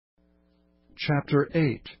Chapter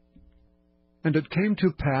 8. And it came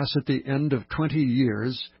to pass at the end of 20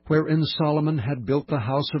 years, wherein Solomon had built the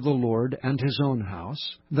house of the Lord and his own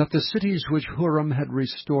house, that the cities which Huram had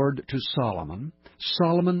restored to Solomon,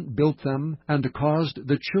 Solomon built them, and caused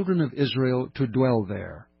the children of Israel to dwell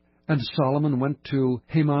there. And Solomon went to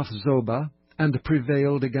Hamath-zobah, and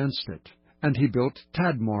prevailed against it. And he built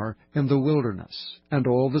Tadmor in the wilderness, and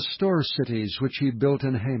all the store cities which he built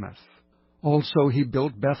in Hamath. Also he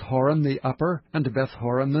built Beth-horon the upper, and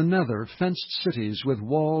Beth-horon the nether, fenced cities with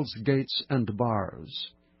walls, gates, and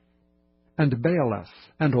bars. And Baalath,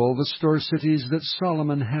 and all the store cities that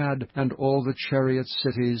Solomon had, and all the chariot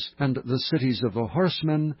cities, and the cities of the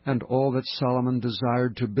horsemen, and all that Solomon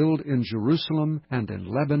desired to build in Jerusalem, and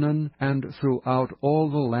in Lebanon, and throughout all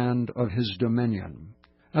the land of his dominion.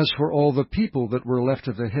 As for all the people that were left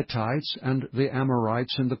of the Hittites, and the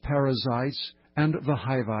Amorites, and the Perizzites, and the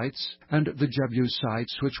Hivites, and the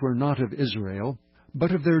Jebusites, which were not of Israel,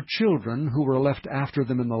 but of their children who were left after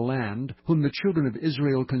them in the land, whom the children of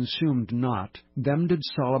Israel consumed not, them did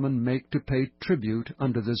Solomon make to pay tribute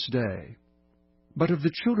unto this day. But of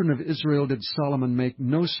the children of Israel did Solomon make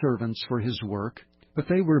no servants for his work, but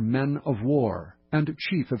they were men of war, and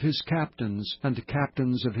chief of his captains, and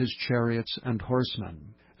captains of his chariots and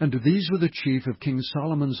horsemen. And these were the chief of King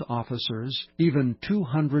Solomon's officers, even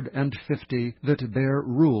 250 that bare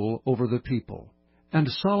rule over the people. And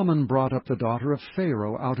Solomon brought up the daughter of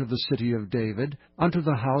Pharaoh out of the city of David, unto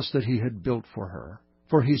the house that he had built for her.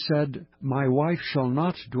 For he said, My wife shall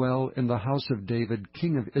not dwell in the house of David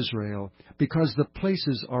king of Israel, because the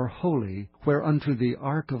places are holy, whereunto the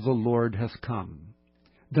ark of the Lord hath come.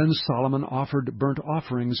 Then Solomon offered burnt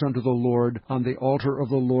offerings unto the Lord on the altar of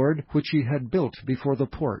the Lord, which he had built before the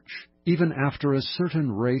porch, even after a certain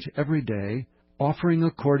rate every day, offering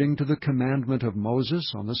according to the commandment of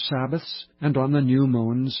Moses on the Sabbaths, and on the new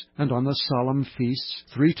moons, and on the solemn feasts,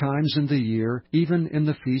 3 times in the year, even in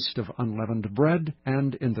the feast of unleavened bread,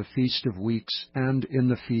 and in the feast of weeks, and in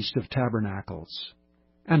the feast of tabernacles.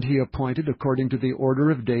 And he appointed, according to the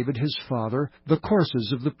order of David his father, the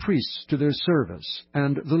courses of the priests to their service,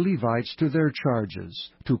 and the Levites to their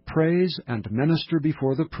charges, to praise and minister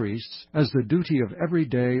before the priests, as the duty of every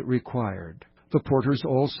day required. The porters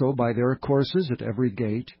also by their courses at every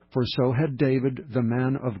gate, for so had David the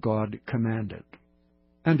man of God commanded.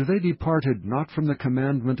 And they departed not from the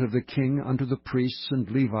commandment of the king unto the priests and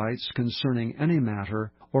Levites concerning any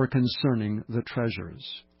matter, or concerning the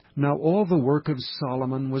treasures. Now all the work of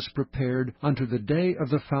Solomon was prepared unto the day of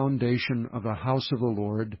the foundation of the house of the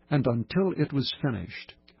Lord, and until it was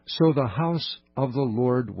finished. So the house of the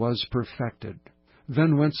Lord was perfected.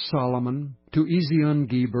 Then went Solomon to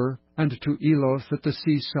Ezion-Geber, and to Eloth at the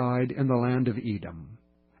seaside in the land of Edom.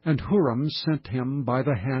 And Huram sent him by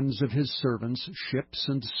the hands of his servants ships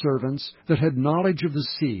and servants that had knowledge of the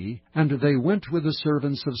sea, and they went with the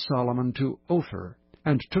servants of Solomon to Ophir,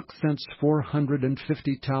 and took thence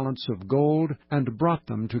 450 talents of gold, and brought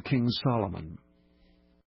them to King Solomon.